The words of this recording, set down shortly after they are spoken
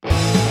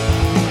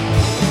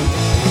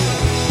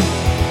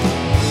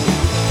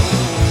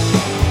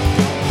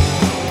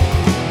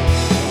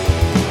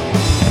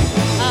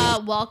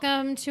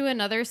welcome to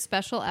another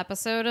special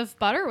episode of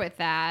Butter With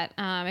That.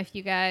 If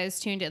you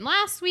guys tuned in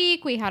last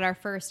week, we had our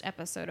first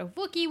episode of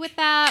Wookiee With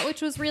That,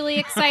 which was really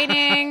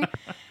exciting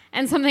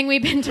and something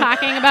we've been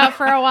talking about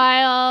for a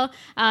while.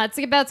 It's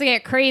about to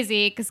get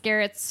crazy because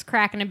Garrett's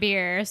cracking a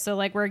beer, so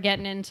like we're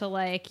getting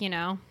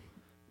into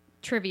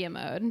trivia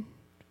mode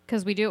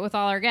because we do it with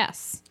all our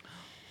guests.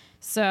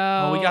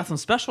 So we got some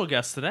special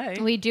guests today.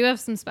 We do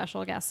have some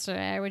special guests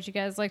today. Would you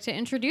guys like to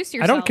introduce I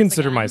yourselves? don't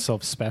consider again?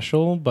 myself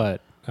special,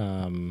 but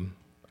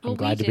I'm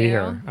glad to be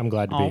here. I'm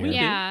glad to be here.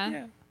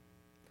 Yeah.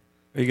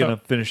 Are you going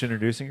to finish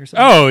introducing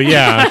yourself? Oh,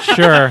 yeah,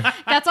 sure.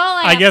 That's all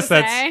I have guess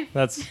to say.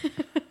 that's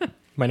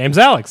my name's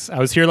Alex. I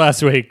was here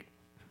last week.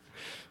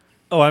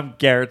 Oh, I'm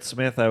Garrett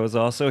Smith. I was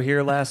also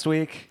here last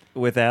week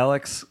with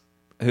Alex,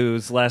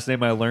 whose last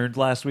name I learned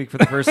last week for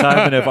the first time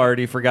and have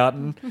already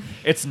forgotten.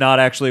 It's not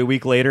actually a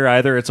week later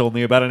either. It's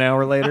only about an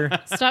hour later.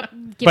 Stop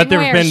giving But there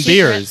away have our been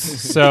secrets.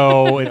 beers,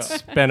 so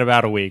it's been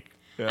about a week.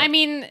 I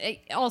mean,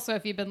 also,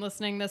 if you've been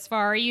listening this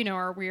far, you know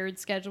our weird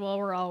schedule.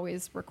 We're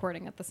always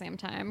recording at the same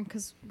time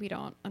because we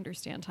don't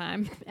understand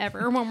time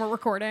ever when we're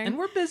recording. And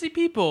we're busy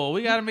people.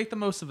 We got to make the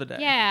most of a day.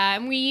 Yeah,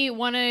 and we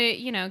want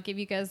to, give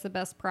you guys the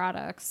best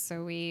products.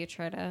 So we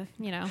try to,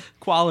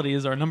 Quality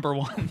is our number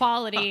one.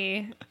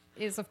 quality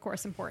is, of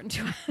course, important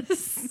to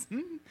us.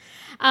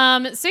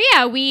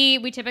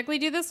 We typically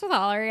do this with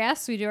all our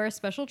guests. We do our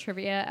special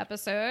trivia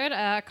episode.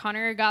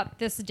 Connor got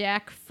this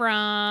deck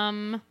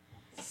from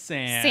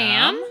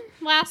Sam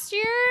last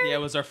year. Yeah,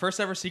 it was our first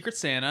ever Secret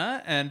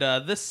Santa. And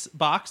this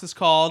box is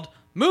called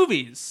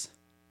Movies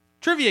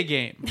Trivia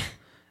Game.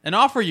 An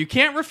offer you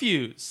can't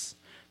refuse.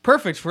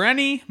 Perfect for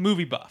any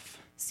movie buff.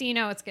 So you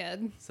know it's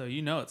good. So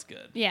you know it's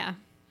good. Yeah.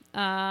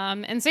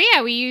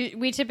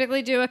 We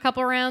typically do a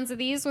couple rounds of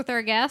these with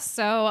our guests.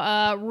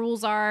 So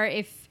rules are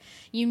if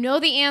you know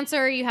the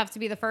answer, you have to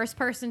be the first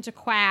person to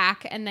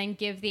quack and then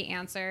give the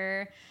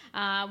answer,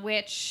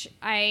 which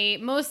I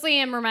mostly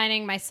am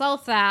reminding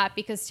myself that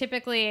because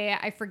typically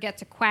I forget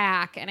to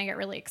quack and I get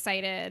really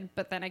excited,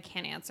 but then I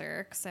can't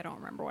answer because I don't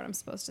remember what I'm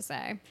supposed to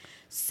say.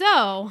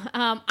 So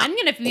I'm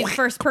going to be the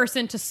first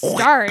person to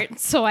start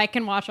so I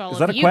can watch all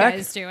of you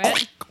guys do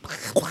it.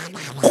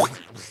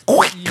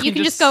 You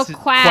can just go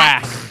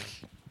quack.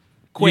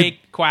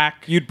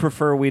 Quack. You'd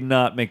prefer we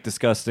not make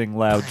disgusting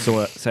loud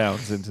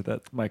sounds into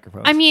that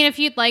microphone. I mean, if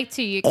you'd like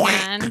to, you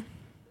can.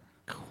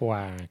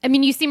 Quack. I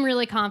mean, you seem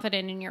really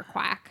confident in your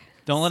quack.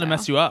 Don't let it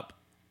mess you up.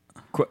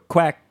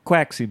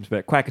 Quack seems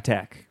better. Quack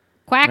attack.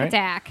 Quack Right?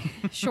 attack.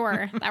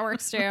 Sure, that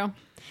works too.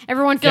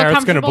 Everyone feel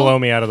Garrett's going to comfortable? blow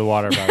me out of the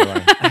water, by the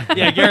way.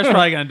 Yeah, Garrett's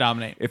probably going to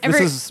dominate. If this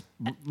is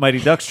Mighty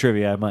Ducks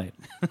trivia, I might.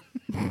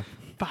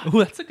 Ooh,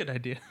 that's a good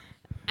idea.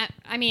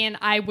 I mean,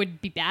 I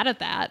would be bad at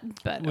that,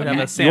 but We'd okay.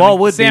 have a Sam You all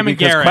and- would Sam be and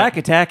because Garrett. Quack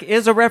Attack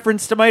is a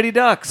reference to Mighty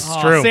Ducks.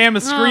 Oh, true. Sam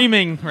is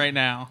screaming right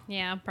now.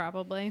 Yeah,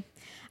 probably.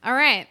 All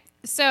right.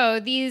 So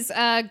these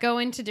go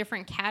into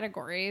different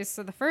categories.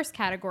 So the first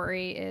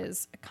category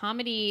is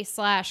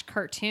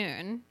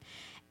comedy/cartoon.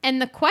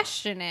 And the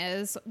question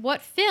is,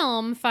 what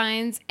film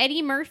finds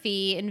Eddie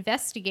Murphy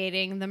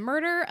investigating the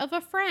murder of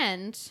a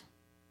friend?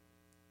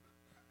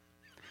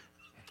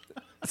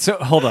 So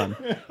hold on.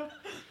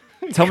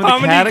 Tell me the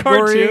Comedy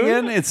category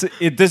cartoon?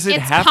 again. Does it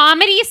It's have?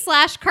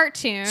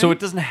 comedy/cartoon. So it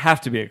doesn't have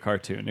to be a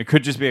cartoon. It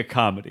could just be a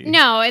comedy.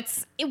 No,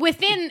 it's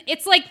within.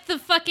 It's like the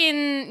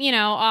fucking,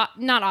 not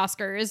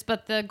Oscars,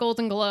 but the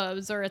Golden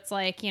Globes, or it's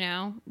like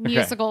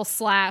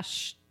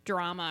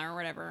musical/drama or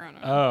whatever. I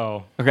don't know.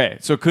 Oh. Okay,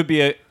 so it could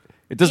be a.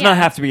 It does Yeah. not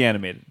have to be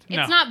animated. It's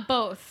No. not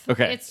both.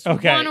 Okay. It's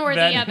Okay, one or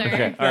then- the other.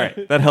 Okay, all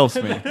right, that helps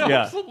me.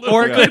 Yeah,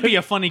 Or it could be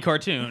a funny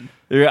cartoon.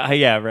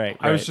 yeah, right.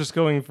 I was right. just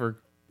going for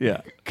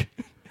yeah.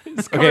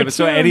 Okay, but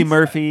so Eddie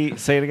Murphy,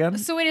 say it again.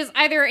 So it is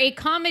either a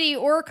comedy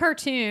or a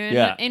cartoon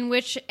Yeah. in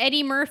which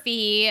Eddie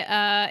Murphy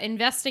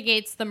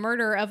investigates the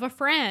murder of a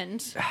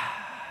friend.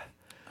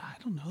 I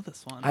don't know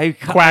this one.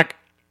 Quack.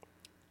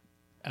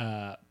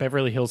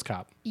 Beverly Hills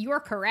Cop. You're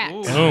correct.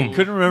 Ooh. Boom.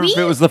 couldn't remember if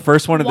We it was the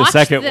first one or the watched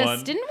second this,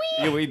 one. didn't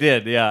we? Yeah, we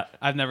did. Yeah,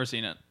 I've never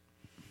seen it.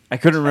 I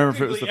couldn't remember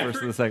if it was the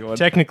first or the second one.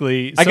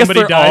 Technically, I guess somebody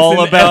they're dies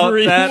all in about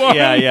every that. one.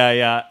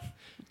 Yeah.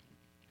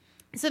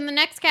 So the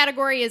next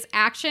category is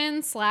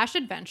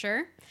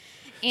action/adventure.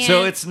 And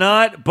So it's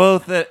not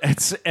both.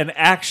 It's an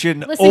action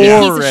Listen, you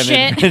or piece of an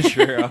shit.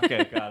 adventure.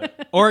 Okay, got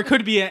it. Or it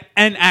could be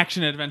an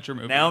action adventure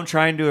movie. Now I'm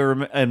trying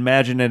to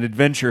imagine an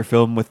adventure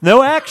film with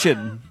no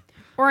action.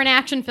 or an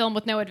action film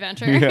with no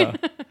adventure.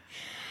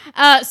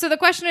 Yeah. So the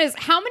question is,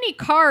 how many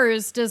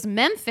cars does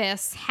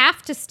Memphis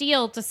have to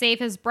steal to save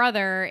his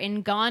brother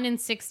in Gone in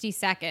 60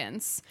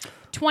 Seconds?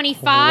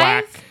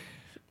 25?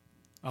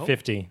 Quack.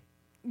 50.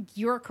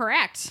 You're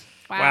correct.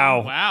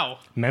 Wow. Wow.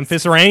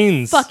 Memphis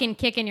reigns. Fucking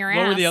kicking your ass.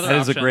 What were the other That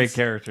is a options? great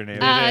character name.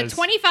 It is.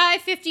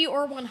 25, 50,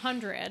 or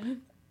 100.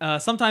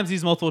 Sometimes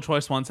these multiple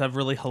choice ones have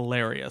really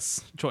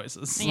hilarious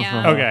choices.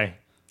 Yeah. Okay.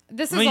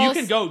 This I is mean, you also,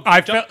 can go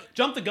I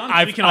jump the gun.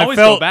 We can I always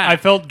felt, go back. I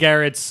felt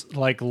Garrett's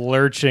like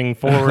lurching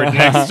forward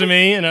next to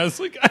me, and I was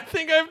like, I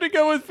think I have to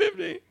go with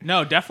 50.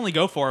 No, definitely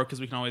go for it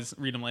because we can always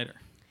read them later.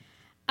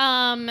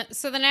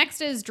 So the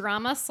next is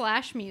drama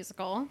 /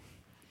 musical.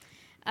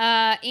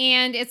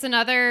 And it's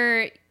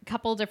another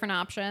couple different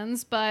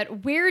options,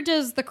 but where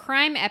does the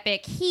crime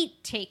epic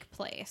Heat take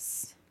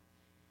place?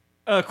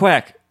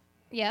 Quack.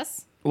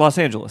 Yes, Los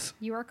Angeles.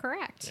 you are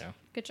correct. Yeah.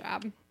 Good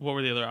job. What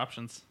were the other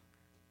options?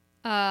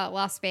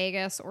 Las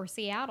Vegas or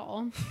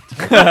Seattle.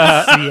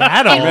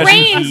 Seattle. It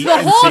rains Heat the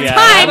in whole Seattle.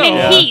 time in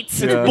Yeah. Heat.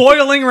 Yeah.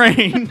 Boiling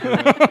rain.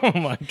 Oh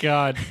my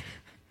God.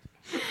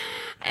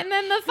 And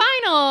then the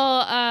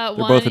final They're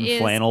one both in is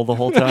flannel the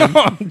whole time.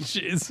 Oh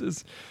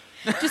Jesus.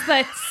 just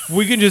the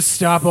We can just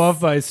stop off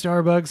by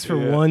Starbucks for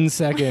Yeah. 1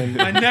 second.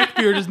 My neck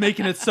beard is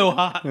making it so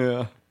hot.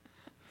 Yeah.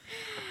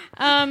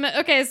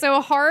 okay, so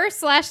horror /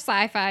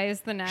 sci-fi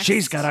is the next.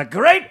 She's got a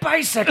great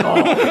bicycle.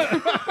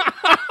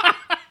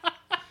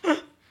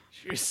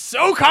 You're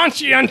so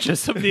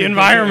conscientious of the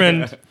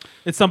environment.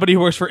 It's somebody who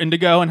works for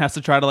Indigo and has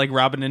to try to like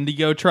rob an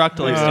Indigo truck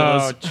to like steal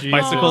those Jesus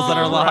bicycles that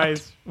are locked.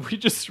 Christ. We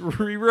just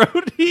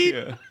rewrote Heat.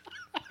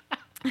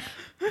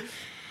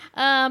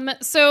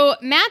 So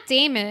Matt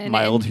Damon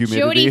Mild and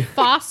humidity. Jodie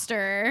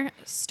Foster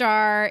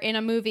star in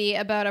a movie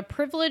about a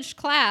privileged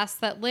class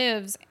that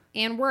lives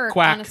and works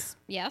Quack. on a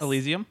yes.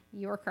 Elysium.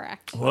 You're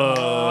correct.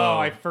 Oh,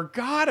 I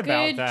forgot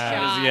about Good that.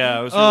 job. Yeah,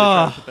 I was really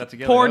trying to put that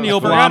together. Poor That was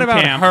Neil fun. Forgot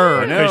about Blomkamp. her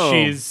I because know.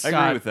 she's I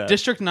agree with that.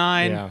 District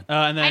 9. Yeah.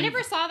 And then I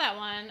never saw that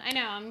one. I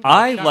know.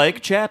 I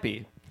like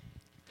Chappie.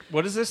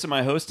 What is this? Am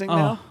I hosting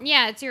now?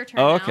 Yeah, it's your turn.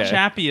 Oh, now. okay.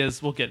 Chappie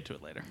is. We'll get to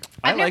it later.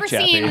 I've I never like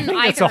Chappie. seen I think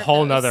either It's a of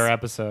whole those. nother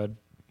episode.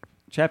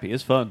 Chappie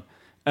is fun.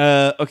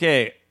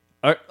 Okay.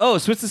 So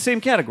it's the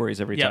same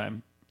categories every Yep.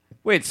 time.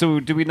 Wait,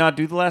 so did we not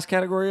do the last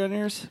category on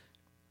yours?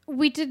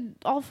 We did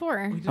all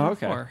four. Oh,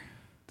 okay. Before.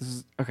 This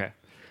is okay.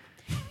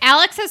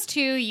 Alex has 2.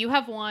 You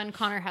have 1.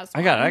 Connor has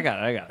 1. I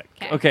got it.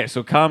 Okay. Okay,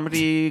 so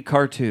comedy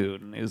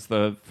cartoon is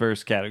the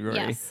first category.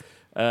 Yes.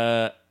 Who,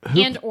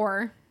 And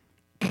or.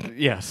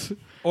 yes.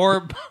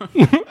 Or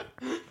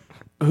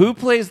Who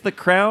plays the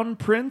crown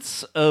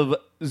prince of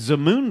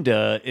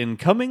Zamunda in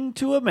Coming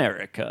to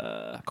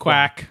America?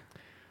 Quack.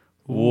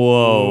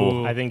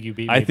 Whoa. I think you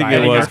beat me I think by it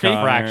like was a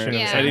fraction of a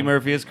Yeah. second. Eddie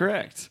Murphy is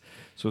correct.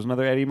 So it was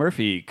another Eddie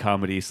Murphy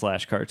comedy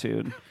 /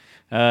 cartoon.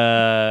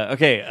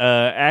 Okay,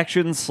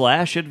 action /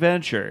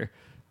 adventure.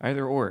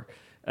 Either or.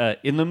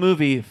 In the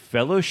movie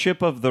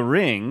Fellowship of the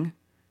Ring,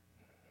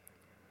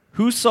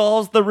 who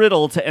solves the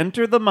riddle to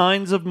enter the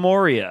mines of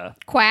Moria?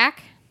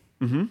 Quack.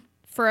 Mm-hmm.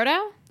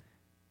 Frodo.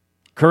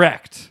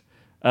 Correct.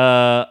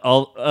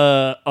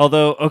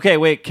 Although, okay,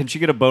 wait, can she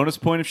get a bonus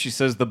point if she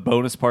says the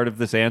bonus part of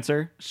this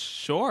answer?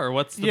 Sure.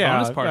 What's the Yeah,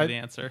 bonus part I- of the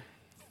answer?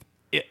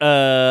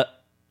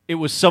 It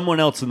was someone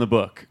else in the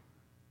book.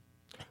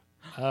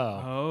 Oh.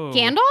 Oh.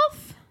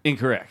 Gandalf?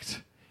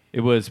 Incorrect. It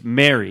was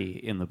Mary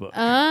in the book.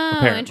 Oh,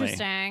 apparently.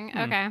 interesting.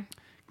 Okay.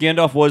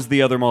 Gandalf was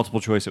the other multiple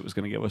choice it was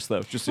going to give us,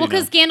 though. Just so Well, you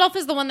know. because Gandalf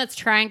is the one that's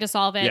trying to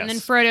solve it, and then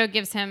Yes. Frodo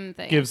gives him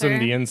the Gives him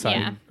answer. the insight,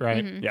 Yeah.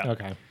 right? Yeah.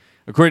 Okay.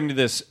 According to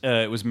this,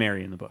 it was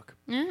Mary in the book.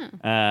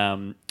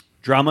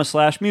 Drama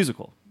 /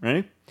 musical,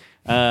 right?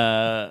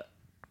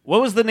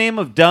 What was the name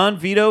of Don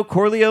Vito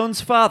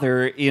Corleone's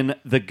father in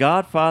The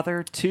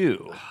Godfather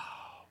 2?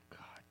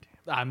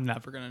 I'm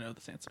never going to know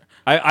this answer.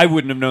 I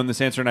wouldn't have known this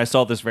answer, and I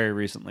saw this very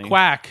recently.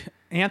 Quack.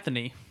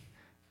 Anthony.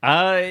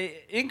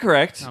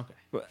 Incorrect.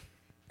 Okay.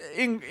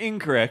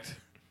 Incorrect.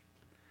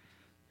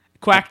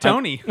 Quack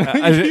Tony.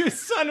 You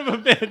son of a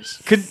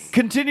bitch.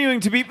 Continuing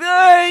to be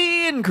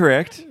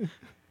incorrect.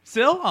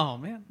 Still? Oh,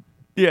 man.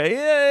 Yeah,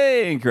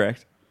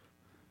 incorrect.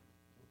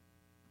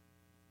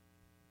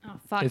 Oh,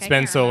 fuck. It's I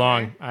been can't so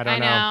long. remember. I don't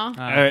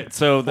know. All right,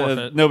 so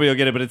forfeit. nobody will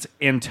get it, but it's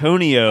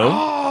Antonio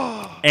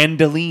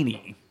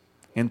Andolini.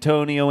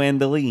 Antonio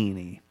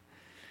Andolini.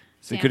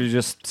 So you Damn. could have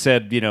just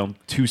said,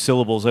 2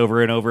 syllables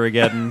over and over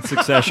again in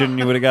succession.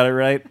 You would have got it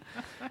right.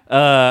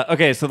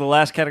 Okay, so the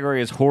last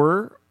category is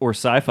horror or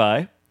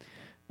sci-fi.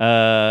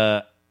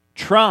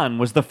 Tron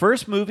was the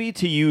first movie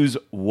to use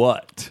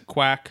what?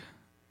 Quack.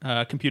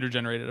 Computer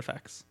generated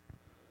effects.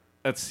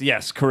 That's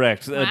yes,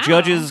 correct. Wow.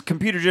 Judge's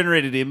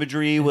computer-generated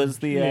imagery was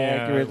the Yeah,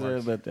 accurate, it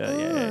was. but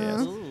yeah.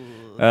 Do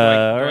All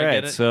I get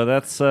right, it? so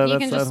that's You that's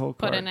can that just whole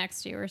put card. it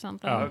next to you or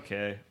something. Oh.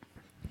 Okay.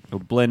 We'll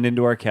blend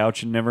into our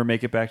couch and never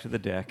make it back to the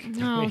deck.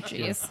 Oh,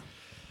 jeez.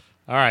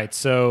 All right.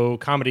 So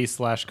comedy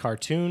 /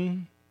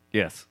 cartoon.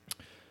 Yes.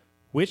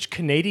 Which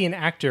Canadian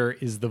actor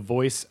is the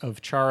voice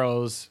of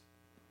Charles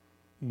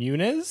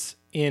Muniz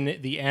in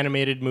the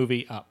animated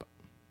movie Up?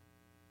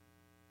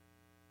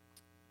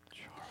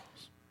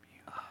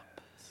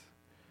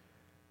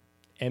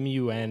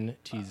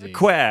 Muntz.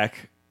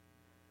 Quack.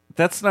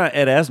 That's not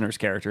Ed Asner's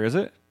character, is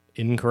it?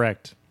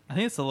 Incorrect. I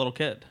think it's a little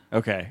kid.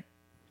 Okay.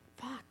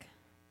 Fuck.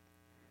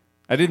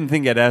 I didn't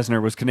think Ed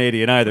Asner was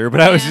Canadian either, but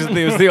it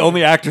was the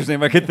only actor's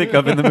name I could think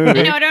of in the I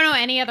movie. know. I don't know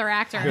any other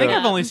actor. I think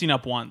I've only seen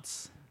Up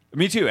once.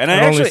 Me too. And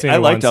I've only seen I it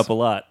liked once. Up a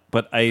lot,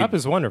 but Up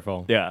is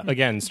wonderful. Yeah.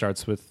 Again,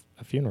 starts with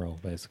a funeral,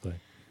 basically.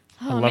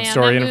 Oh, love man,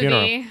 story that and a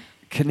funeral. movie.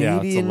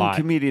 Canadian lot.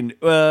 comedian.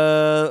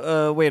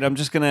 Wait, I'm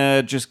just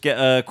gonna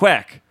get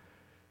Quack.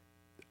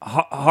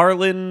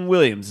 Harlan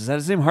Williams. Is that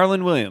his name?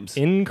 Harlan Williams.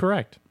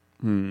 Incorrect.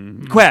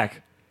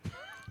 Quack.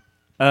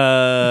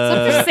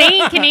 So just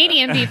saying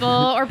Canadian people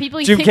or people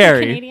you Jim think are Carrey.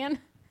 Canadian.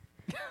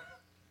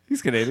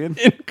 He's Canadian.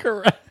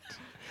 Incorrect.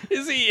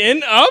 Is he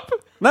in Up?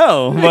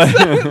 No, but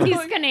He's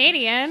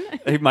Canadian.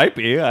 he might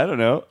be. I don't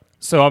know.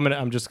 So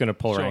I'm just gonna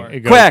pull Sure. rank. It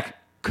goes Quack.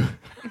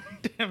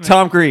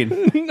 Tom Green.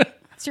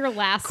 It's your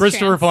last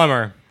Christopher chance.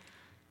 Plummer.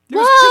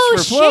 Whoa,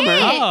 Christopher shit. Plummer.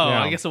 Oh,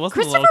 Yeah. I guess it wasn't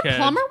Christopher a little kid.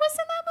 Plummer was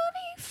in that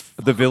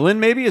movie? The villain,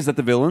 maybe? Is that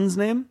the villain's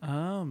name?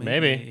 Oh,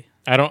 Maybe.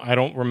 I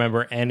don't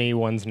remember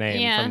anyone's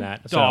name Yeah. from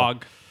that. So-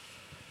 Dog.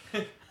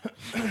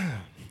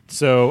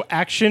 So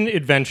action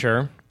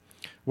adventure.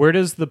 Where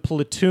does the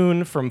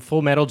platoon from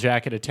Full Metal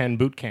Jacket attend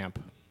boot camp?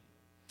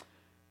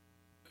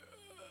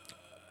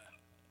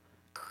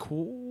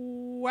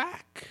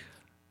 Quack.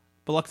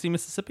 Biloxi,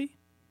 Mississippi?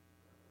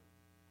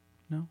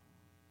 No.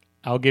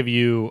 I'll give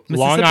you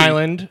Long Mississippi.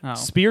 Island, Oh.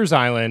 Spears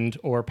Island,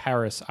 or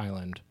Paris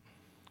Island.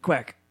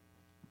 Quack.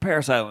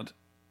 Paris Island.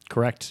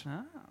 Correct.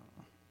 Ah.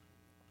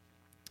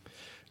 For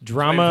that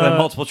Drama.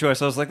 multiple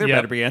choice, I was like, there Yep.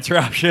 better be answer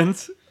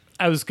options.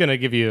 I was gonna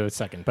give you a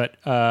second, but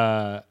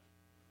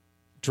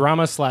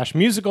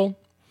drama/musical.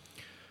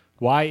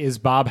 Why is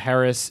Bob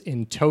Harris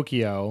in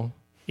Tokyo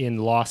in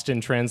Lost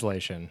in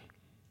Translation?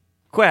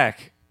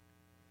 Quack.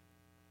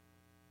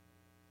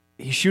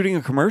 He's shooting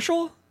a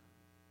commercial?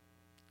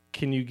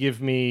 Can you give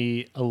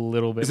me a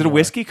little bit? Is it a more?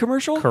 whiskey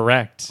commercial?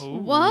 Correct.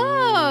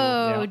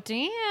 Whoa, Yeah.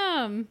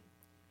 damn.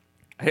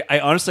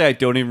 I honestly, I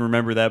don't even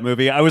remember that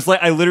movie. I was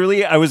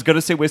going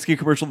to say whiskey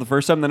commercial the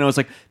first time, then I was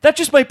like, that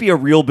just might be a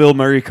real Bill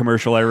Murray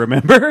commercial I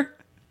remember.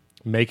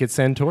 Make it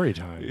Santori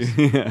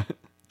times.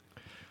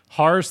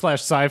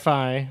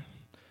 Horror/sci-fi.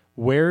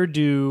 Where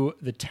do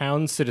the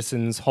town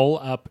citizens hole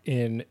up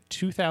in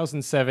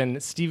 2007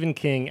 Stephen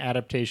King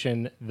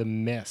adaptation The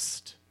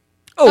Mist?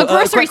 A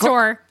grocery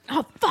store.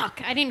 Oh,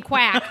 fuck. I didn't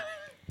quack.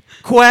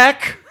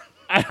 Quack.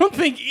 I don't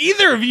think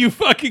either of you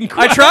fucking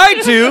I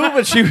tried to,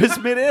 but she was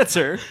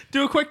mid-answer.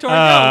 Do a quick tour.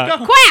 Go,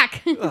 go.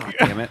 Quack. Oh,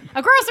 damn it.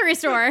 A grocery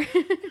store.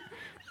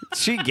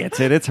 She gets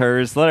it. It's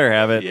hers. Let her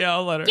have it. Yeah,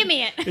 I'll let her. Give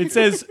me it. It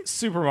says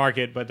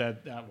supermarket, but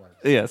that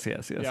works. Yes.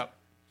 Yep.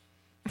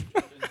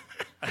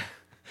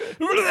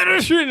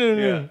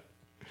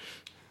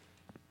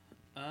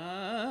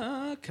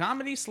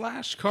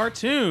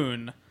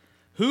 Comedy/cartoon.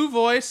 Who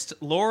voiced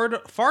Lord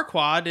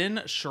Farquaad in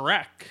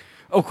Shrek?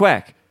 Oh,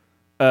 Quack.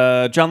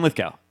 John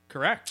Lithgow.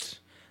 Correct.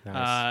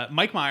 Nice.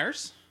 Mike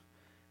Myers,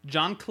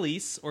 John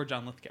Cleese, or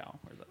John Lithgow.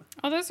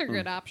 Oh, those are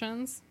good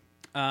options.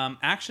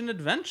 Action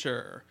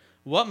adventure.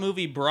 What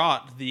movie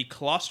brought the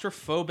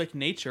claustrophobic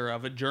nature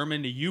of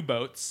German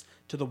U-boats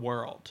to the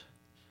world?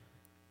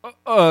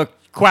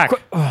 Quack.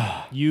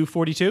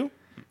 U42?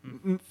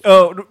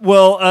 Oh,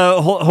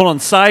 well, hold on.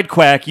 Side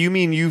Quack. You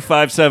mean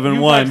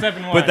U571.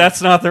 U571. But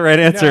that's not the right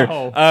answer.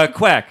 No.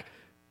 Quack.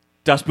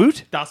 Das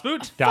Boot? Das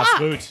Boot. Das Fuck.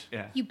 Boot.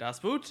 Das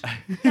Boot.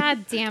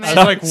 God damn I was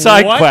it. like,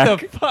 Side what quack.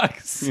 the fuck?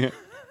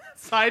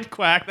 Side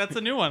Quack. That's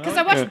a new one. Because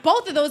I watched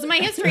both of those in my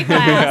history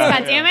class.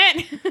 God damn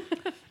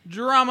it.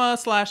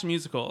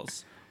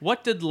 Drama/musicals.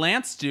 What did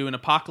Lance do in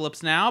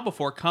Apocalypse Now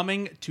before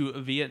coming to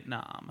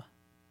Vietnam?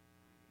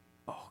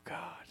 Oh, God.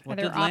 What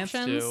there did Lance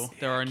options? do?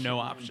 There are no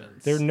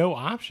options. There are no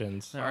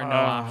options. There are no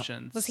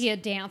options. Was he a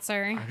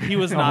dancer? He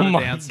was not Oh a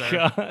my dancer.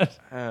 God.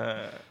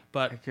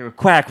 But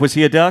Quack. Was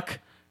he a duck?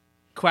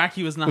 Quack,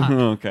 he was not.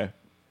 Okay.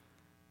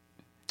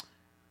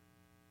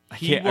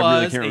 He I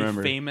really was can't a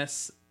remember.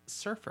 famous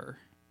surfer.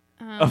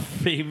 A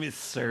famous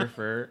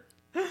surfer.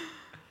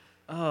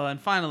 Oh,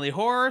 and finally,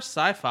 horror,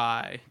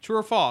 sci-fi. True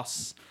or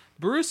false?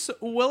 Bruce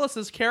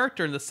Willis's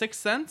character in The Sixth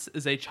Sense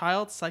is a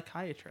child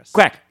psychiatrist.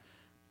 Quack.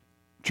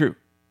 True.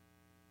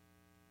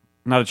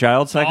 Not a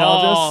child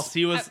psychologist? False.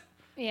 He was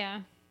Yeah.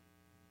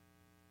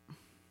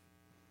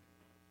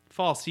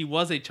 false. He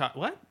was a child.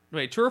 What?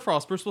 Wait, true or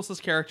false? Bruce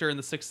Willis's character in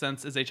The Sixth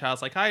Sense is a child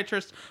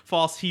psychiatrist.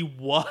 False. He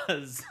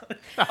was.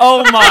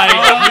 Oh, my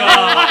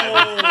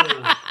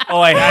God. Oh,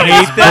 I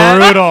hate that.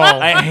 Brutal.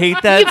 I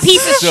hate that You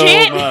piece of so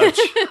shit. much.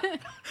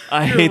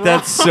 I hate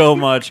that so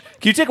much.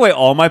 Can you take away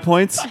all my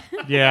points?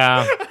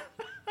 Yeah.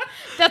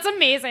 That's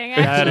amazing,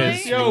 That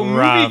actually. is- Yo,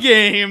 Rough. movie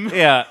game.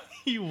 Yeah.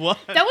 He was.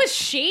 That was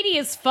shady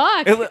as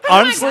fuck.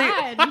 Honestly,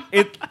 oh my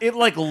God. it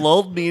like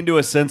lulled me into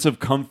a sense of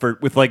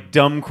comfort with like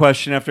dumb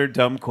question after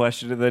dumb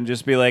question, and then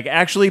just be like,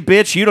 actually,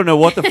 bitch, you don't know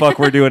what the fuck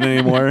we're doing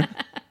anymore.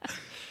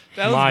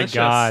 That was My vicious.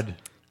 God.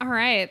 All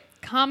right.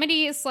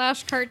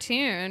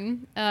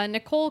 Comedy/cartoon.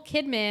 Nicole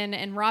Kidman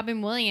and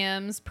Robin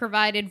Williams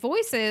provided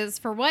voices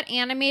for what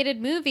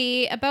animated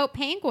movie about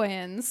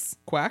penguins?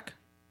 Quack.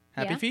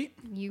 Happy Yeah. Feet.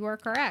 You are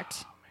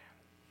correct.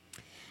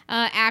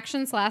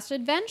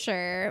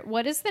 Action/adventure.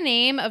 What is the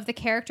name of the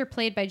character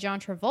played by John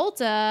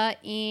Travolta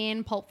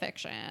in Pulp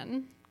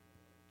Fiction?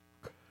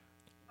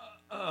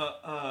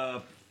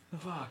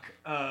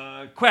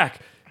 Quack.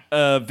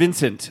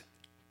 Vincent.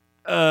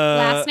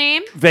 Last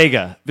name?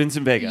 Vega.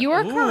 Vincent Vega. You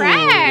are Ooh,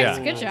 correct. yeah.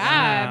 Good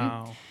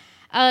job.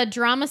 Wow.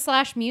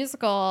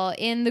 Drama/musical.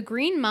 In The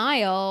Green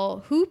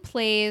Mile, who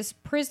plays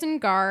prison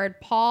guard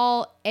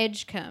Paul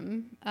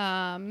Edgecombe?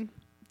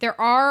 There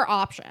are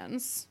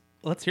options.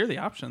 Let's hear the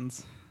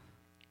options.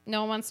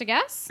 No one wants to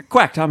guess?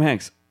 Quack, Tom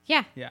Hanks.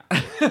 Yeah. Yeah.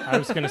 I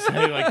was going to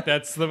say, like,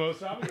 that's the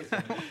most obvious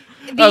one.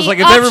 The I was like,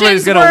 if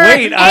everybody's options going to were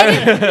wait,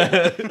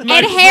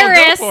 Ed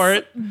Harris, for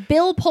it.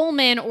 Bill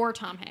Pullman, or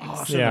Tom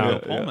Hanks. Yeah.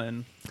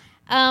 Pullman.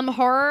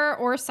 Horror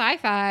or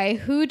sci-fi?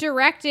 Who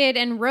directed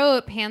and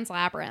wrote Pan's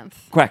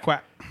Labyrinth? Quack.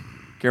 Quack.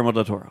 Guillermo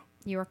del Toro.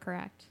 You are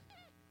correct.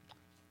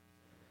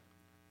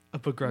 A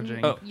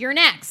begrudging. Oh. You're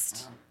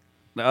next.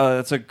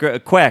 That's a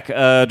Quack,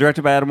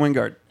 directed by Adam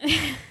Wingard.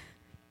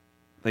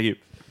 Thank you.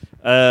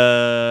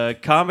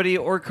 Comedy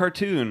or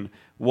cartoon?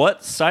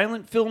 What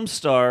silent film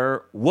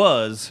star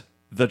was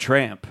the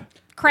Tramp?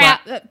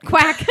 Quack.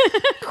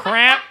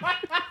 Crap.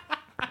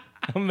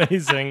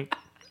 Amazing.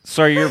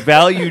 Sorry, your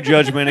value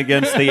judgment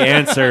against the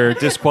answer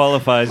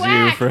disqualifies you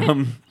Quack.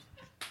 from.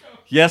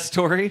 Yes,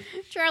 Tori?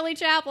 Charlie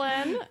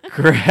Chaplin.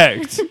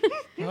 Correct.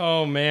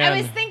 Oh, man. I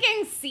was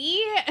thinking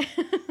C.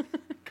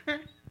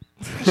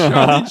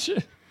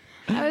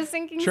 I was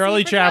thinking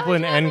Charlie C for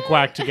Chaplin and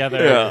Quack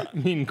together Yeah.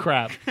 mean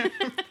crap.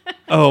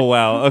 Oh,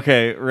 wow.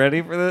 Okay,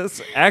 ready for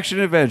this? Action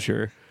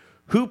adventure.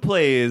 Who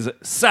plays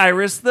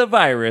Cyrus the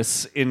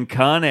Virus in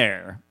Con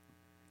Air?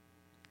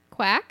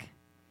 Quack.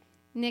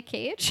 Nick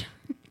Cage.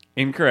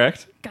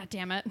 Incorrect. God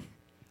damn it.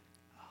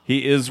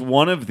 He is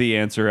one of the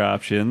answer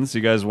options.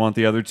 You guys want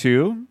the other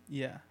two?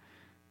 Yeah.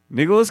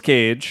 Nicolas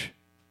Cage,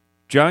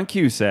 John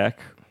Cusack,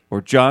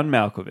 or John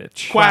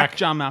Malkovich? Quack.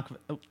 John Malkovich.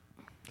 Oh.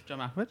 John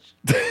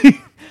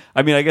Malkovich?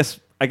 I mean, I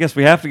guess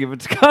we have to give it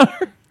to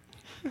Connor.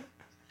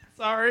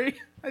 Sorry.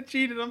 I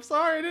cheated. I'm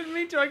sorry. I didn't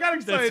mean to. I got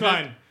excited. That's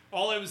fine.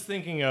 All I was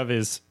thinking of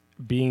is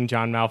being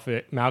John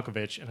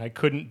Malkovich, and I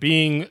couldn't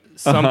being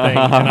something, and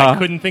I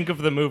couldn't think of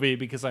the movie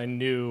because I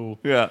knew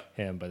Yeah.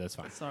 him. But that's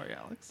fine. Sorry,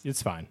 Alex.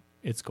 It's fine.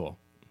 It's cool.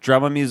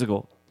 Drama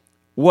musical.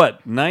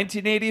 What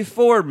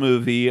 1984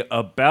 movie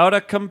about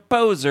a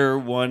composer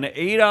won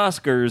 8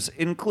 Oscars,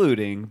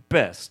 including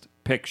Best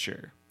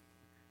Picture?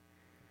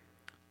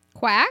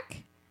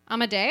 Quack.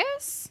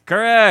 Amadeus.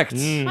 Correct.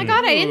 Oh my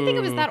God, I didn't think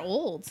it was that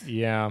old.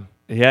 Yeah.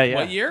 Yeah.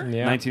 What year?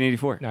 Yeah.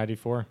 1984.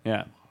 94.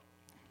 Yeah.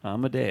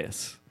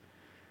 Amadeus.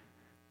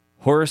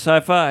 Horror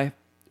sci-fi.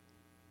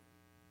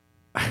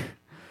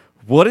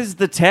 What is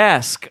the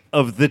task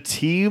of the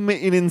team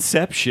in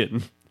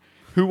Inception?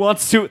 Who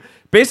wants to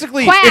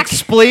basically Quack.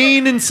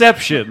 explain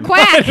Inception?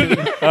 Quack.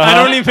 I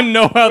don't even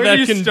know how Where that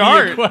do you can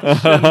start? be a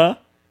question.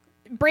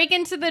 Break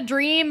into the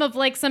dream of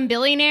like some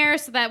billionaire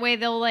so that way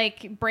they'll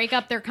like break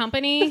up their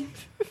company.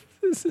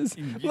 This is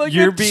like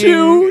You're a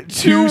being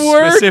too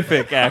word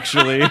specific,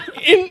 actually.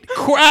 in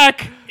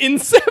Quack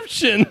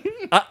Inception.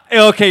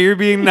 Okay, you're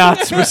being not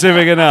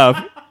specific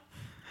enough.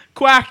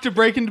 Quack to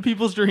break into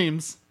people's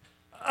dreams.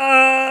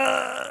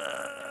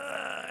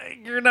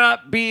 You're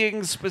not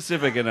being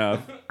specific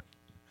enough.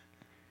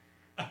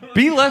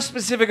 Be less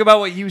specific about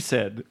what you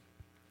said.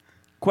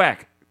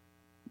 Quack.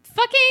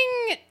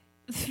 Fucking.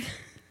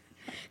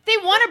 They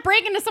want to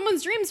break into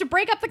someone's dreams to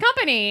break up the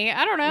company.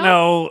 I don't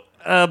know.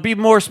 No, be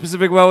more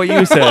specific about what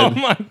you said. Oh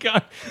my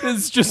god.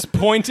 It's just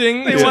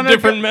pointing to wanna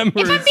different go-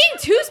 members. If I'm being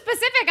too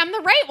specific, I'm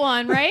the right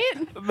one, right?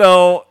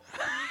 No,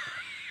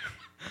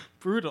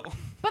 Brutal.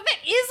 But that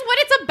is what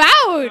it's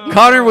about.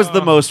 Connor was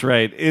the most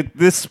right.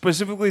 This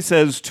specifically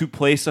says to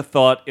place a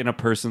thought in a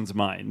person's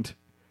mind.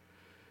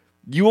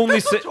 You only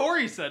That's said what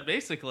Tori said,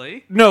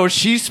 basically. no.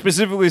 She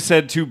specifically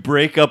said to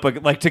break up,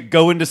 to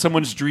go into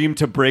someone's dream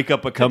to break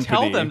up a company.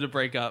 Tell them to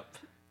break up.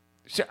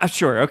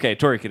 Sure. Okay,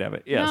 Tori can have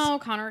it. Yes, No,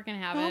 Connor can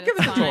have it. I'll It's give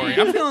it to fine. Tori.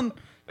 I'm feeling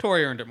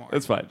Tori earned it more.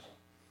 that's fine.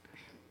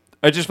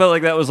 I just felt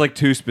like that was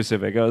too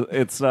specific.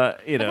 It's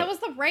But that was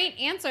the right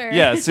answer.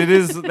 Yes, it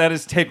is. That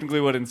is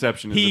technically what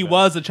Inception is. He about.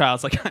 was a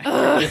child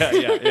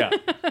psychiatrist. Yeah.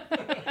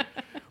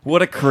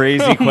 What a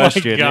crazy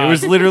question! It God.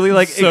 was literally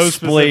like So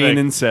explain specific.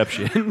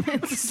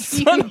 Inception.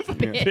 Son of a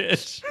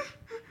bitch.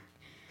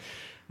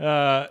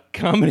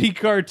 Comedy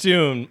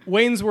cartoon.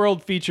 Wayne's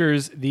World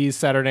features these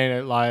Saturday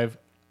Night Live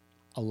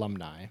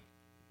alumni.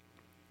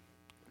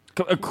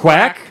 A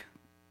quack.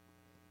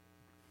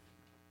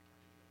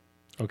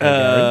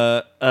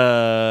 Okay,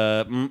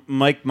 Gary.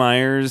 Mike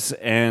Myers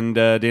and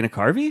Dana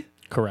Carvey.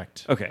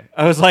 Correct. Okay,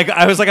 I was like,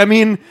 I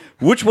mean,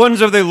 which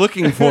ones are they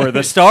looking for?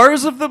 The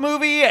stars of the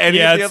movie? Any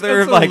Yeah, of the it's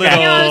other a like? little-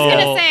 No, I was Oh.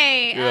 gonna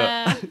say.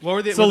 What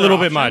were the It's a were there little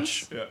bit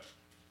options? much.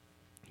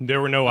 There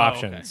were no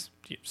options.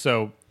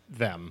 So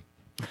them.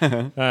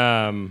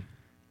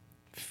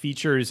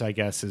 Features, I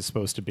guess, is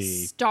supposed to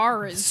be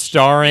Stars.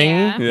 starring.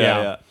 Yeah.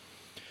 Yeah.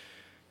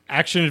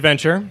 Action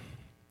adventure.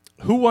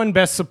 Who won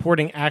Best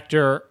Supporting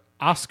Actor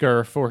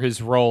Oscar for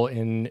his role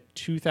in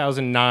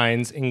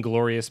 2009's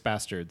Inglourious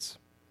Bastards?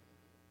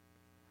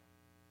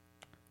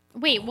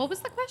 Wait, what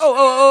was the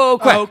question?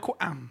 Quack.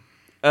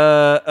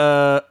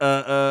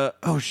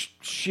 Oh,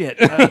 Shit.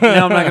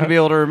 Now I'm not going to be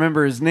able to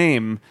remember his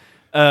name.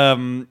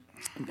 Hans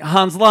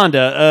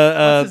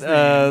Landa.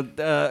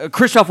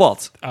 Christoph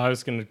Waltz. I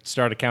was going to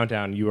start a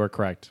countdown. You are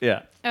correct.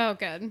 Yeah. Oh,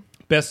 good.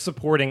 Best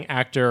Supporting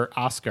Actor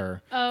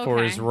Oscar Oh, for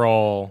okay. his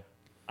role.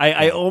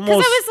 I Because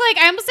almost. I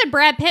almost said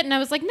Brad Pitt, and I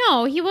was like,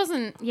 no, he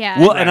wasn't. Yeah.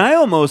 Well, and I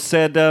almost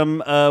said,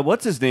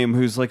 what's his name?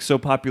 Who's like so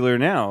popular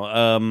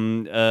now?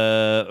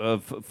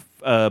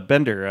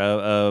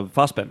 Bender,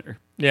 Fassbender.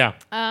 Yeah,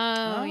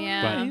 Oh,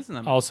 yeah. he's in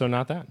that. also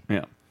not that.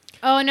 Yeah.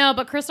 Oh, no,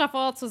 but Christoph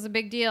Waltz was a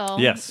big deal.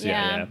 Yes,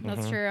 yeah.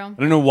 That's true. I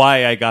don't know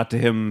why I got to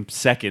him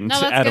second No,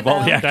 that's out good, of all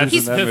though. the actors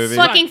He's in that movie.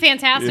 fucking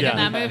fantastic Yeah. in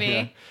that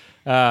movie.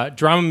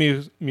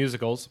 Drama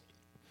musicals.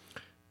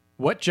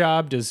 What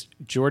job does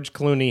George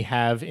Clooney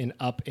have in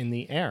Up in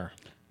the Air?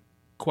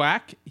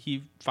 Quack.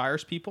 He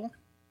fires people.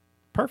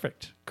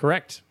 Perfect.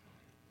 Correct.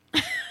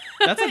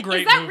 That's a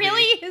great Is that movie.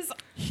 really his?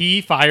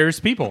 He fires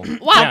people. Wow,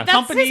 Yeah. that's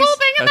Companies- his whole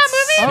thing in that that's-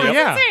 movie. Oh, That's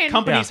yeah. insane.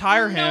 Companies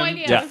hire him No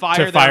idea. to Yeah. fire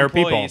To their fire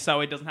employees, people. so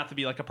it doesn't have to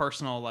be like a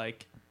personal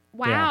like.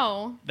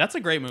 Wow. That's a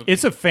great movie.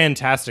 It's a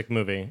fantastic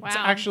movie. It's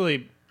Wow.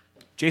 actually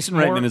Jason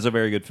More- Reitman is a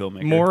very good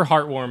filmmaker. more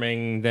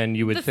heartwarming than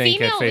you would The think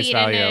female at face lead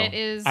value. in it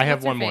is. I have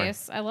what's her one more.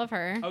 face? I love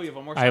her. Oh, you have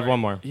one more. I have Sorry. one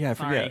more. Yeah, I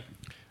Sorry. forget.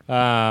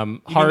 You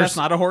mean Horror, that's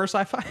not a horror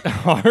sci-fi.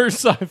 horror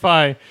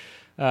sci-fi.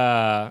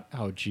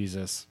 Oh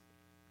Jesus,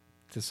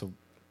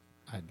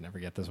 I'd never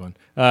get this one.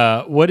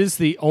 What is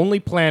the only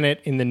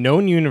planet in the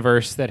known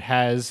universe that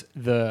has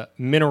the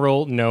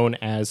mineral known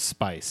as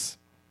spice?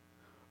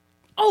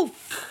 Oh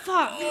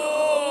fuck!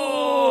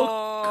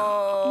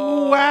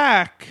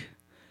 Whack.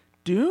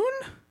 Dune.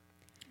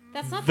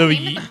 That's not The the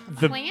name of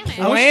the planet.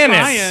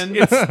 planet.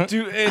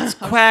 It's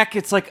Quack.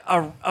 It's like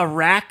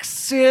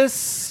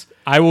Araxis.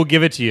 I will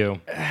give it to you.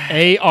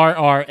 Arrakis.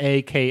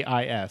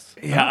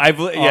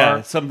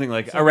 Yeah, something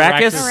like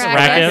Arrakis.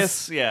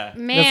 Arrakis. Yeah.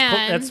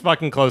 Man, That's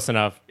fucking close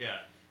enough. Yeah.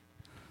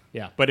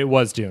 Yeah, but it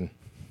was Dune.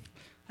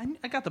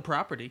 I got the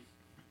property.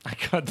 I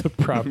got the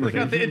property.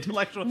 Got the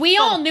intellectual. we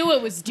all knew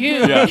it was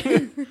Dune. Yeah.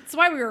 That's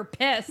why we were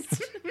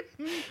pissed.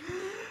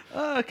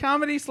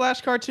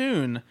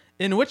 Comedy/cartoon.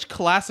 In which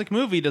classic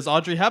movie does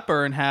Audrey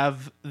Hepburn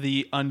have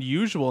the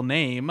unusual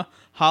name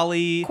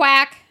Holly?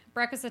 Quack.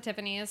 Breakfast at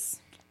Tiffany's.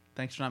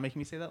 Thanks for not making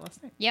me say that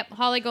last name. Yep.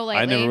 Holly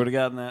Golightly. I never would have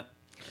gotten that.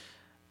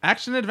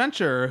 Action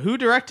adventure. Who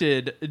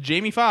directed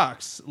Jamie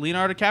Foxx,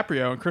 Leonardo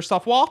DiCaprio, and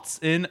Christoph Waltz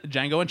in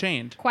Django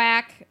Unchained?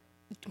 Quack.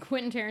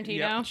 Quentin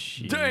Tarantino.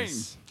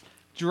 Jeez.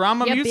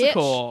 Drama Yeah,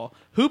 musical.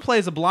 Who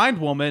plays a blind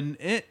woman?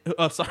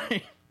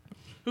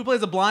 Who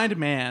plays a blind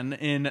man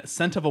in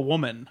Scent of a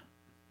Woman?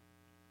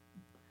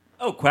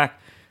 Oh, Quack.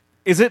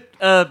 Is it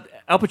Al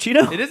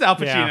Pacino? It is Al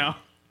Pacino. Yeah.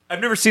 I've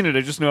never seen it.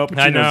 I just know Al Pacino.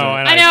 I know.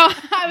 And I know.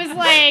 I was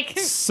like,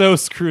 So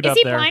screwed is up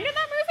he there. blind in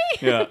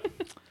that movie?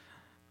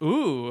 Yeah.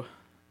 Ooh.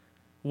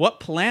 What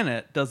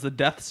planet does the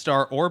Death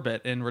Star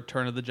orbit in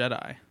Return of the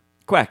Jedi?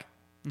 Quack.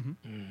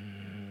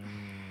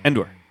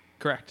 Endor.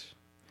 Correct.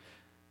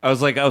 I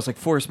was like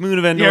Forest Moon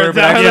of Endor, You're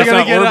but actually definitely it's gonna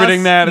not get orbiting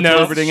us. that. It's No.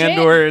 orbiting Shit.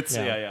 Endor. It's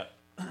Yeah.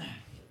 yeah.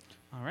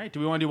 All right. Do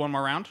we want to do one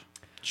more round?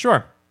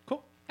 Sure.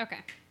 Cool. Okay.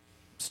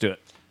 Let's do it.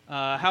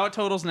 How it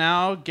totals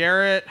now.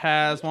 Garrett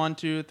has 1,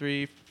 2,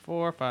 3,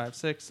 4, 5,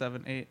 6,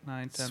 7, 8,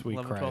 9, 10, Sweet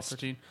 11, 12, Christ.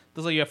 13.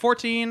 Looks like you have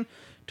 14.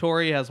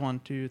 Tori has 1,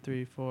 2,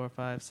 3, 4,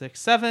 5, 6,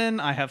 7.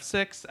 I have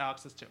 6.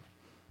 Alex has 2.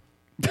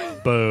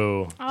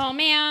 Boo. Oh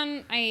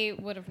man, I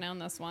would have known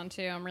this one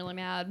too. I'm really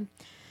mad.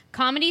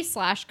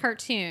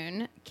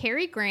 Comedy/cartoon.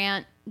 Cary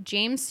Grant,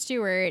 James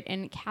Stewart,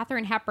 and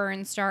Katharine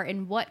Hepburn star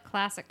in what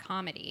classic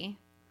comedy?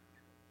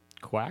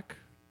 Quack?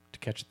 To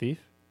Catch a Thief?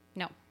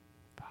 No.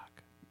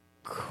 Fuck.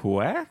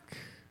 Quack?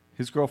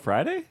 His Girl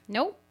Friday?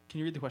 Nope. Can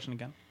you read the question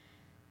again?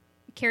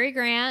 Cary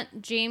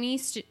Grant, Jimmy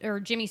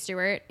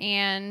Stewart,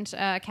 and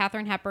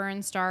Katharine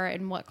Hepburn star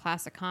in what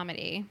classic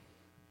comedy?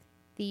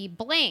 The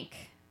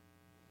blank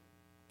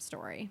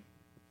story.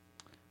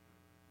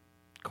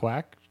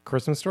 Quack?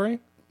 Christmas Story?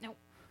 Nope.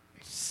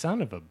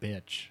 Son of a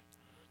bitch.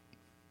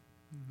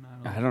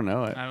 I don't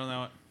know it. I don't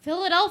know it.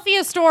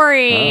 Philadelphia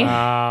Story.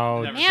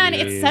 Oh, Never Man,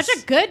 jeez. it's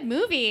such a good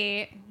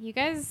movie. You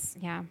guys,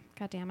 yeah,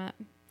 god damn it.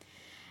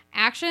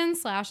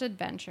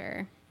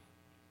 Action/adventure.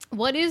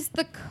 What is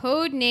the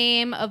code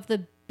name of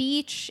the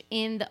beach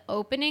in the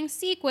opening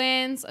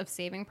sequence of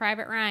Saving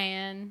Private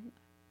Ryan?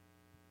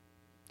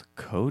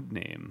 Code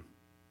name.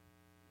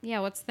 Yeah,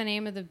 what's the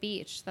name of the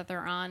beach that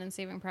they're on in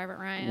Saving Private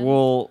Ryan?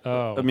 Well,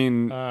 Oh. I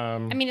mean, I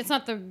mean, it's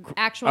not the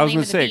actual I was name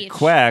going of to the say beach.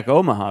 Quack,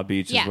 Omaha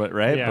Beach Yeah. is what,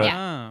 right? Yeah. But,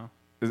 Yeah.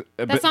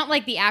 but- That's not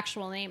like the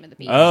actual name of the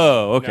beach.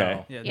 Oh,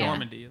 okay. Yeah, Yeah.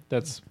 Normandy.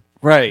 That's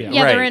Right.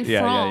 yeah, right. they're in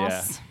yeah,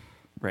 France.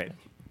 Right.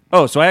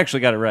 Oh, so I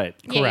actually got it right.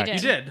 Yeah, Correct. you You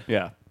did. did.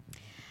 Yeah.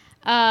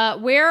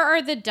 Where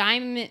are the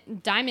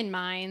diamond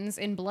mines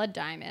in Blood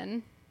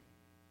Diamond?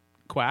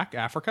 Quack,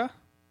 Africa.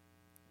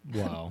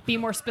 wow. Be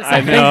more I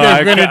specific. know.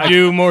 They're I- gonna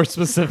do more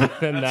specific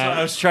than I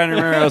that. was trying to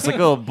remember. I was like,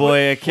 oh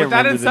boy, I can't With that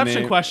remember the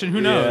Inception name. question,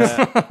 who knows?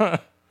 Yeah.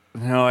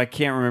 No, I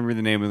can't remember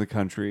the name of the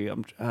country.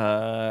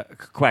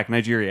 Quack,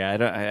 Nigeria. I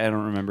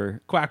don't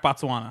remember. Quack,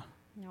 Botswana.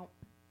 Nope.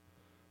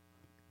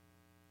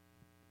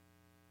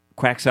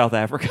 Quack, South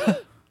Africa.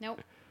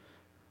 Nope.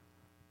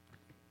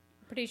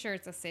 Pretty sure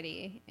it's a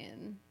city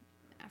in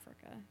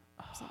Africa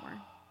somewhere.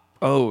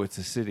 Oh, it's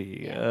a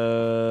city. Yeah.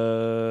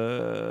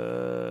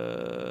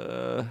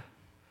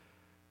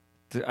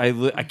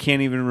 I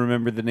can't even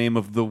remember the name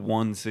of the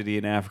one city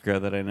in Africa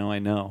that I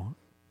know,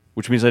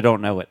 which means I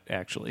don't know it,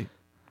 actually.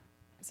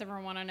 Does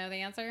everyone want to know the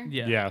answer?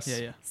 Yeah. Yes.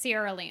 Yeah.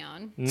 Sierra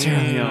Leone.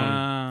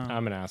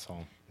 I'm an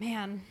asshole.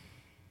 Man.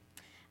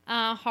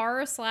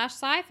 Horror /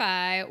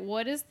 sci-fi.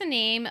 What is the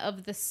name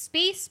of the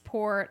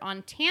spaceport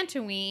on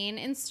Tatooine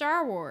in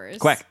Star Wars?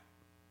 Quack.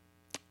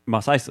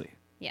 Mos Eisley.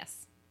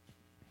 Yes.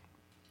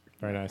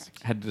 Very nice.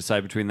 Had to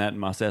decide between that and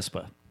Mos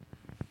Espa.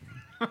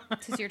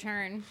 Tis your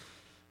turn.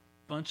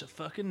 Bunch of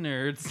fucking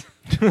nerds.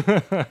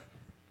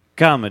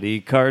 Comedy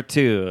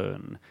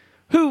cartoon.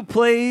 Who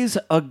plays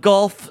a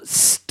golf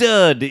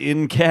stud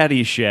in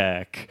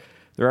Caddyshack?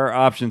 There are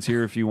options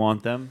here if you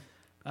want them.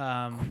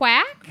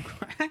 Quack?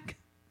 Quack.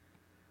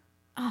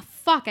 Oh,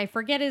 fuck. I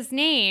forget his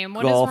name.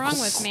 What is golf wrong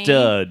with me?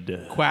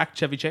 stud. Quack.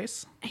 Chevy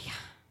Chase.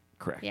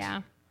 Correct.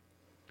 Yeah.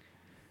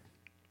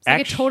 It's like I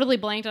Actu- totally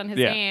blanked on his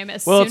Yeah. name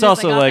as Well, soon it's as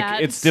also I got like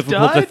that. it's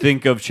difficult to Stud?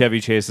 think of Chevy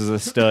Chase as a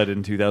stud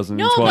in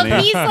 2020. No,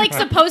 but he's like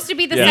supposed to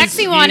be the Yeah.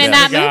 sexy one He's in the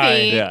that guy.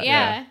 movie.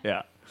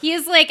 Yeah. He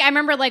is like, I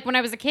remember like when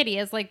I was a kid, he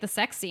has like the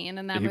sex scene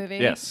in that He- movie.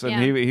 Yes, and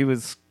Yeah. he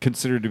was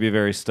considered to be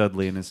very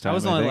studly in his time. I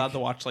was only think. allowed to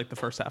watch like the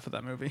first half of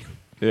that movie.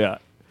 Yeah.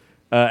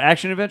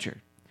 Action adventure.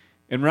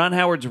 In Ron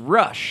Howard's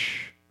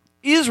Rush.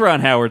 Is Ron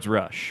Howard's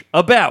Rush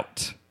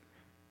about?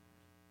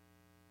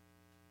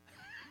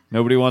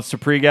 Nobody wants to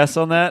pre-guess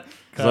on that?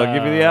 Because I'll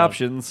give you the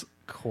options.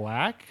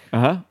 Quack?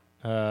 Uh-huh.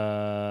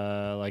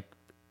 Like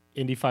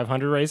Indy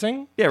 500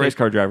 racing? Yeah, race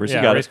car drivers. Yeah,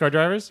 you got race it. car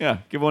drivers? Yeah,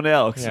 give one to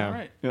Alex. Yeah. All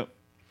right. Yep.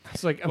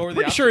 It's like, I'm What were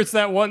the pretty sure it's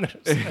that one that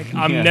I was like,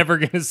 I'm Yeah. never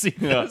going to see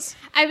this.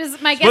 My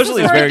guesses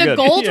Supposedly it's were very the good.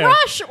 gold Yeah.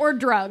 rush or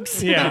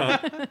drugs.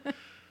 Yeah.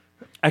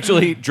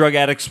 Actually, drug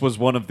addicts was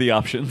one of the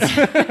options.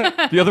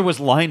 The other was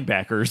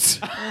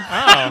linebackers.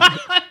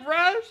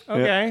 Rush.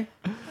 Okay.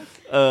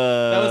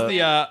 That was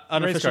the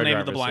unofficial car name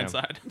of The drivers, Blind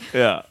Side.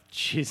 Yeah.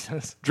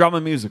 Jesus. Drama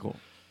musical.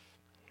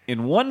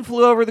 In One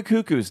Flew Over the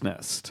Cuckoo's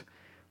Nest,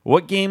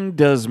 what game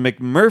does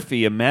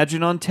McMurphy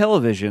imagine on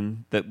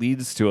television that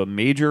leads to a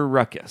major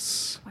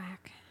ruckus?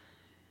 Quack.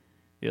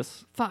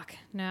 Yes? Fuck.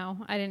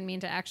 No, I didn't mean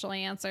to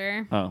actually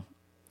answer. Oh.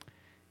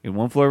 In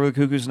One Flew Over the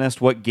Cuckoo's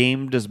Nest, what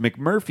game does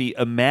McMurphy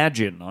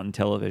imagine on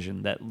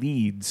television that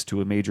leads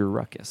to a major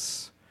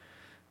ruckus?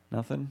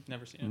 Nothing?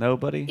 Never seen it.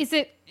 Nobody? Is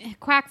it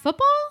Quack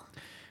football?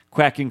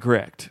 Quack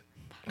incorrect.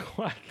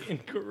 Quack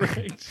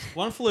incorrect.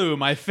 One Flew,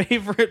 my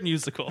favorite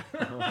musical.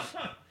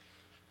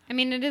 I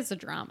mean, it is a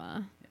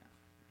drama.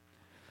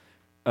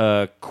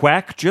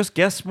 Quack just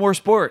guess more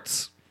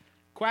sports.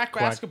 Quack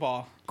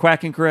basketball.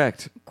 Quack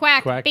incorrect.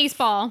 Quack, Quack.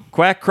 baseball.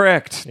 Quack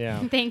correct. Yeah.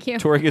 Thank you.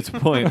 Tori gets a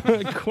point.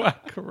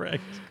 Quack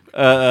correct.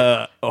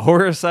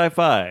 Horror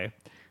sci-fi.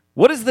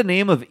 What is the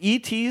name of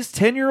E.T.'s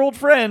 10-year-old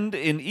friend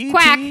in E.T.?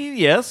 Quack.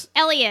 Yes,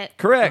 Elliot.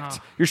 correct.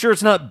 You're sure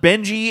it's not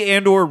Benji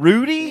and or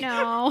Rudy?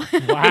 No.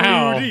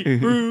 Wow.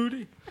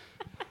 Rudy.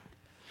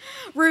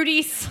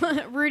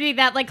 Rudy,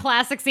 that like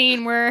classic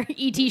scene where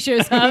E.T.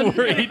 shows up.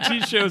 Where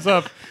E.T. shows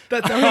up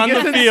That's how on he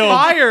the gets field.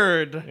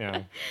 inspired.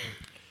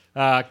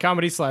 Yeah.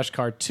 Comedy /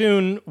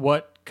 cartoon.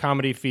 What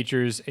comedy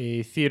features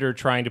a theater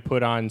trying to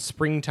put on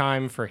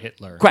Springtime for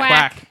Hitler?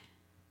 Quack.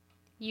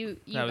 You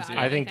That was got it.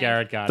 it, I think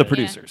Garrett got The it.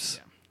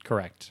 producers.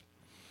 Correct.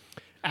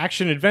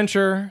 Action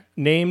adventure.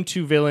 Name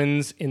 2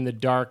 villains in The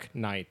Dark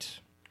Knight.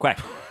 Quack.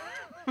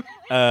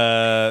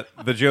 The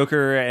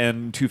Joker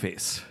and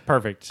Two-Face.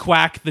 Perfect.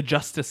 Quack the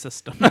justice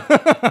system.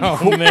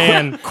 Oh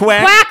man.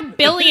 Quack. Quack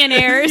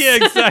billionaires. Yeah,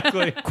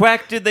 exactly.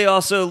 Quack, did they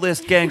also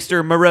list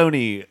gangster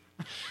Maroney?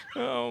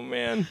 Oh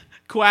man.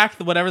 Quack,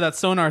 whatever that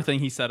sonar thing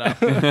he set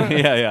up.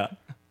 Yeah.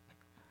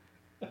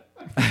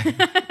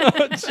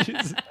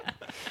 Jeez.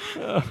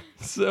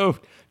 So,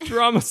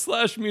 drama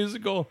 /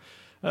 musical.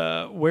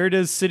 Where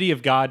does City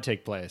of God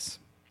take place?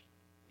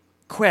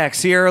 Quack,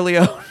 Sierra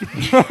Leone.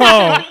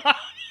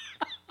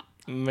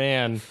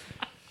 Man.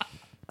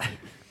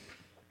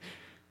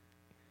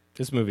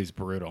 This movie's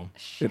brutal.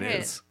 It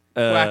is.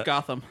 Quack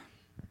Gotham.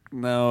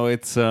 No,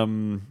 it's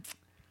Things,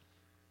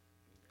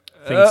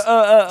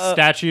 Uh,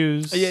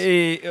 statues.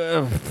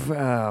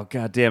 oh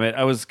god damn it!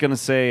 I was gonna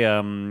say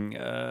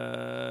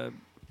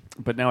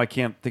but now I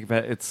can't think of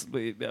it.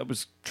 I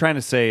was trying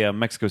to say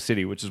Mexico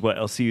City, which is what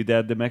El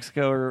Ciudad de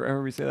Mexico, or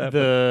however we say that.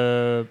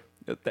 The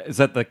Is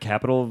that the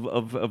capital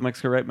of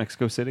Mexico? Right,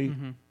 Mexico City.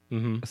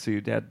 Mm-hmm. El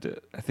Ciudad.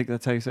 I think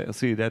that's how you say it. El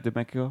Ciudad de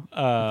Mexico.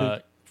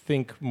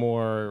 think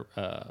more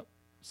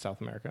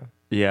South America.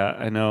 Yeah,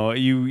 I know.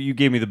 You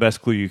gave me the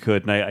best clue you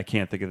could, and I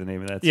can't think of the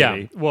name of that Yeah,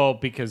 city. well,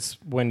 because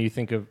when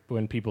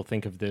people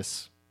think of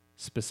this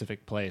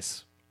specific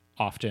place,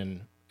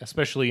 often,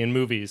 especially in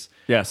movies,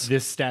 Yes.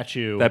 this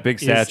statue, That big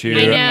is statue.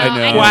 in-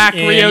 I know. Quack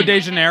in- Rio de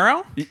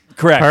Janeiro.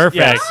 Correct. Perfect.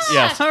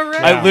 Yes. All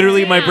right. I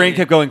literally, my brain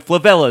kept going,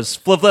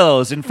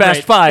 Flavellas. In Fast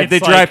Right. 5, It's they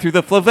like- drive through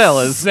the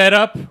Flavellas. set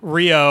up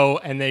Rio,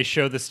 and they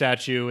show the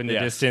statue in the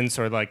Yes. distance,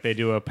 or like they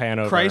do a pan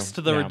over.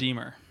 Christ the Yeah.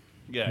 Redeemer.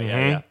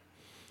 Yeah.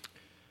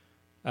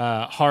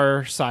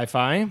 Horror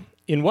sci-fi.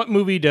 In what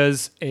movie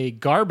does a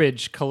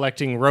garbage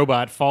collecting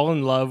robot fall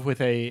in love with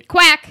a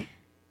Quack.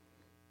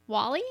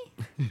 Wally?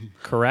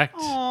 correct?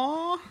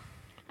 Aww.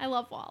 I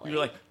love Wall-E. You're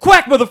like,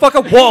 quack,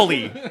 motherfucker,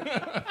 Wall-E.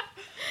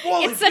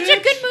 It's such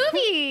a good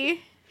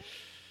movie.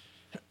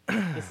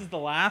 This is the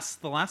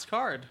last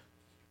card.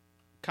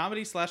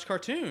 Comedy /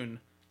 cartoon.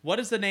 What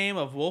is the name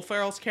of Will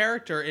Ferrell's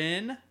character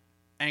in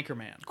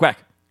Anchorman?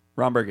 Quack.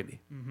 Ron Burgundy.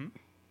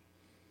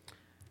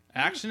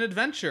 Action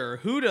adventure.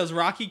 Who does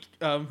Rocky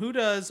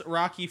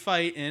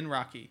fight in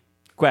Rocky?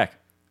 Quack.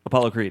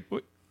 Apollo Creed.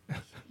 You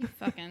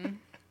fucking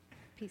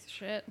piece of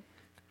shit.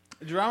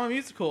 Drama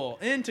musical.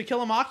 In To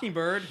Kill a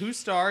Mockingbird, who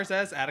stars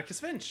as Atticus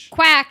Finch?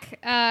 Quack.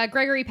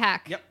 Gregory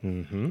Peck. Yep.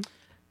 Mm-hmm.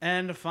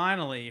 And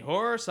finally,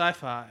 horror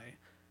sci-fi.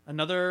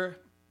 Another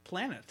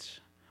planet.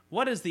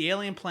 What is the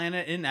alien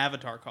planet in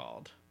Avatar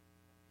called?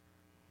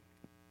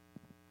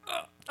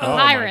 Oh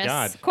my Papyrus.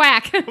 God.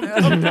 Quack.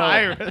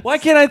 Pirates. Why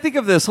can't I think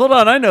of this? Hold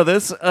on, I know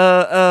this.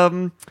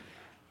 I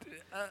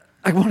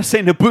want to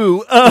say Naboo.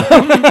 Do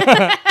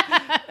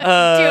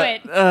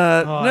it.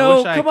 I No,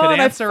 wish I come could on.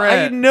 answer I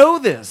it. know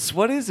this.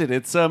 What is it?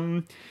 It's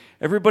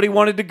everybody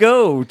wanted to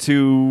go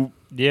to.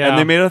 Yeah. And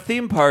they made a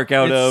theme park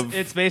out of.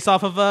 It's based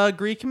off of a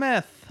Greek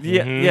myth.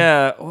 Yeah.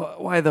 Yeah.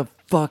 Why the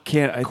fuck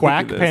can't I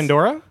Quack think of this?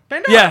 Pandora?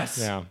 Pandora. Yes.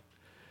 Yeah.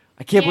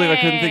 I can't believe I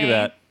couldn't think of Yay.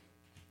 that.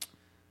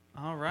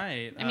 All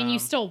right. I mean, you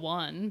still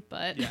won,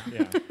 but Yeah.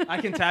 Yeah. I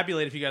can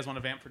tabulate if you guys want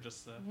to vamp for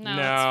just no,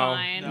 it's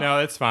fine. No,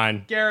 it's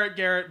fine.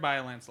 Garrett by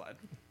a landslide.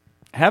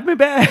 Have me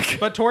back.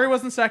 But Tori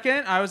was in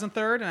second, I was in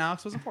third, and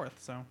Alex was in fourth.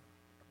 So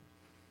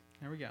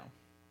there we go.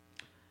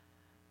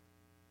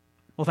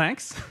 Well,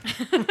 thanks.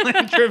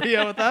 Playing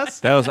trivia with us.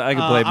 That was I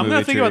could play. I'm movie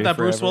gonna think about trivia that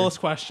Bruce forever. Willis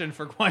question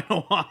for quite a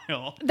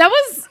while. That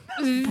was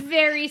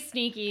very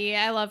sneaky.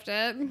 I loved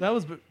it. That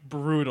was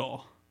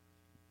brutal.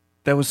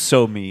 That was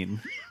so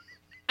mean.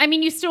 I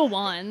mean, you still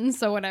won,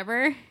 so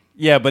whatever.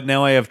 Yeah, but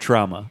now I have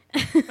trauma.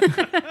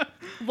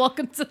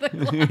 Welcome to the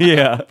club.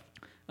 Yeah.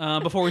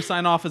 Before we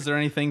sign off, is there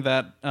anything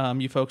that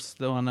you folks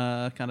want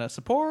to kind of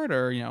support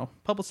or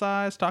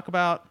publicize, talk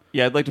about?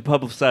 Yeah, I'd like to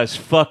publicize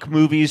Fuck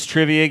Movies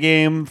trivia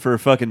game for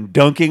fucking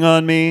dunking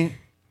on me.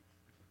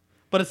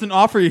 But it's an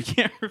offer you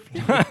can't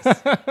refuse.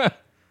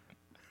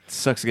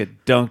 Sucks to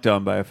get dunked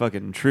on by a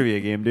fucking trivia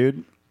game,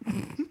 dude.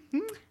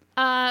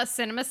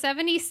 Cinema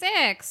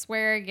 76,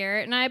 where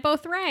Garrett and I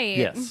both write.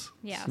 Yes.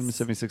 Yes.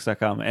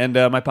 Cinema76.com. And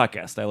my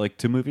podcast, I Like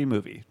to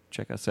Movie.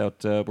 Check us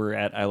out. We're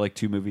at I Like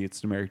to Movie.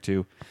 It's numeric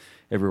 2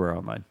 everywhere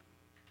online.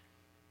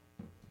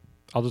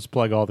 I'll just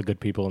plug all the good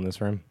people in this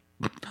room.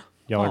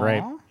 Y'all are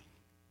great. Aw,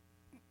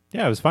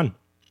 Yeah, it was fun.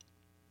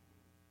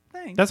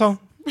 thanks. That's all.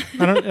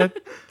 I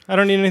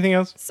don't need anything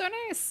else. So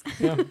nice.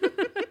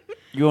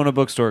 You own a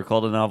bookstore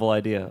called A Novel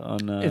Idea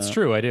on. It's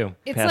true, I do.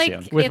 It's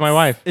Passion. like With my it's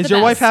wife. Is the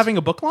your wife best. having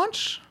a book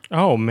launch?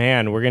 Oh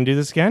man, we're gonna do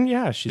this again?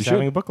 Yeah, she's should.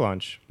 having a book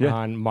launch Yeah.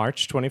 on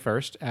March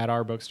 21st at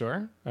our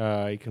bookstore.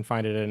 You can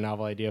find it at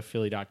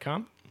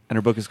novelideaphilly.com. And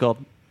her book is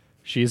called.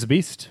 She is a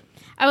beast.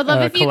 I would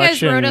love if you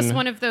guys wrote us collection-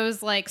 one of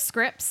those like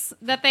scripts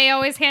that they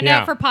always hand Yeah.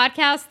 out for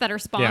podcasts that are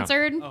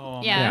sponsored.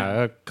 Oh,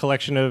 Yeah, a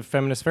collection of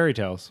feminist fairy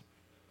tales,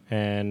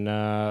 and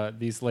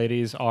these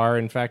ladies are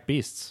in fact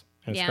beasts,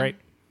 and it's Yeah. great.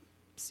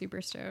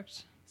 Super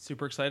stoked.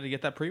 Super excited to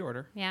get that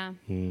pre-order. Yeah.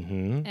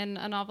 Mm-hmm. And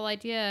A Novel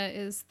Idea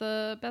is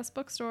the best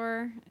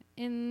bookstore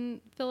in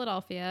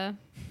Philadelphia.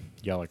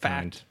 Y'all are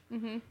Fact.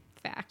 kind.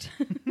 Fact.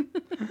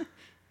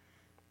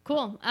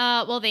 Cool.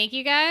 Well, thank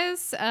you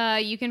guys.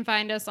 You can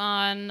find us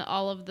on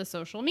all of the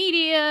social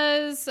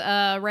medias.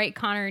 Write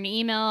Connor an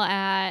email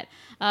at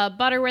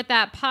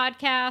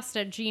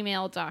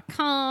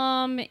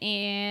butterwiththatpodcast@gmail.com.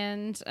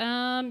 And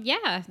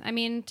yeah, I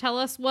mean, tell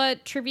us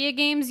what trivia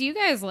games you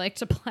guys like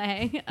to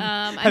play.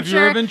 I'm Have you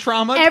sure ever been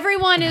traumatized?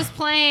 everyone is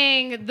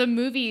playing the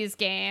movies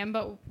game,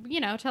 but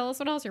tell us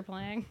what else you're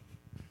playing.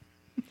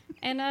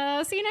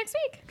 And see you next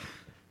week.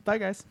 Bye,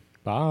 guys.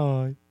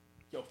 Bye.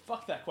 Yo,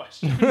 fuck that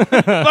question.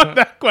 Fuck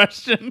that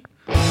question.